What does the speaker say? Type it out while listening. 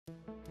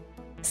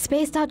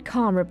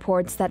Space.com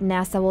reports that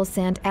NASA will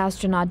send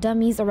astronaut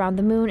dummies around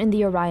the moon in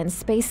the Orion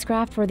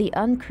spacecraft for the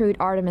uncrewed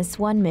Artemis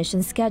I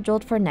mission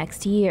scheduled for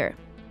next year.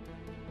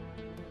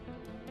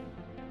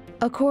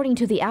 According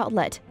to the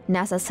outlet,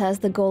 NASA says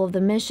the goal of the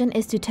mission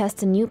is to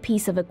test a new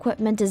piece of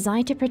equipment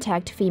designed to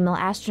protect female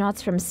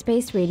astronauts from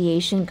space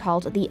radiation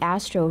called the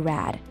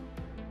astronaut.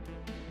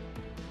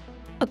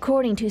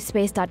 According to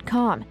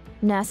Space.com,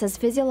 NASA's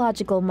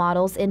physiological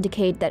models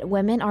indicate that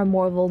women are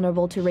more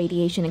vulnerable to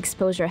radiation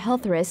exposure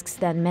health risks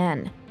than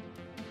men.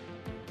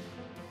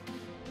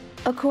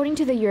 According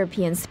to the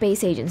European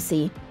Space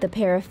Agency, the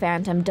pair of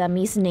phantom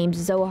dummies named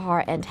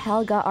Zohar and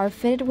Helga are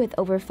fitted with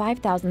over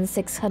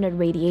 5,600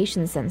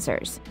 radiation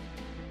sensors.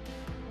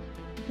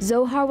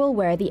 Zohar will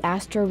wear the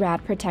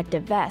astronaut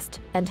protective vest,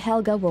 and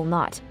Helga will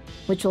not,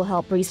 which will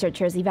help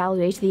researchers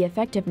evaluate the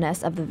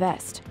effectiveness of the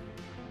vest.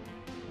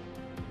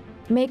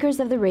 Makers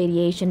of the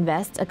radiation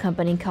vest, a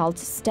company called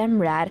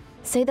StemRad,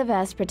 say the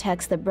vest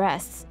protects the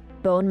breasts,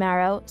 bone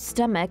marrow,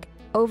 stomach,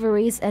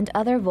 ovaries, and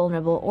other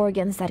vulnerable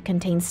organs that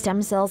contain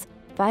stem cells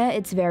via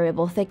its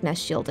variable thickness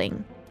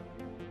shielding.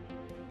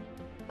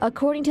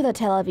 According to the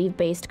Tel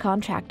Aviv-based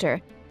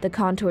contractor, the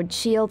contoured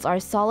shields are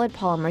solid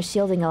polymer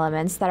shielding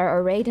elements that are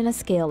arrayed in a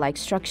scale-like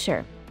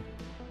structure.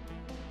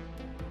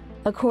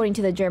 According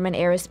to the German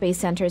Aerospace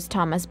Center's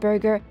Thomas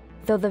Berger,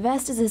 though the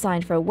vest is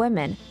designed for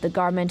women, the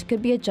garment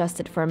could be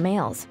adjusted for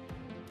males.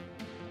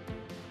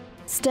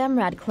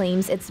 StemRad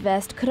claims its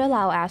vest could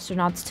allow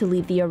astronauts to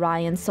leave the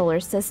Orion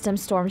solar system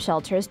storm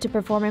shelters to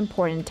perform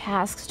important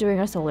tasks during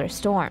a solar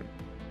storm.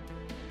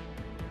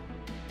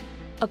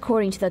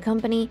 According to the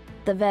company,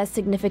 the vest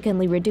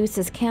significantly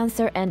reduces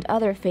cancer and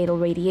other fatal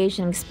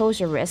radiation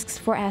exposure risks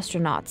for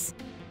astronauts.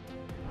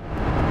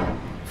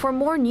 For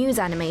more news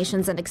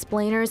animations and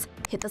explainers,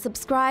 hit the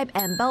subscribe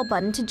and bell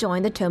button to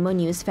join the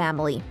TomoNews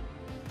family.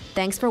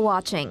 Thanks for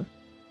watching.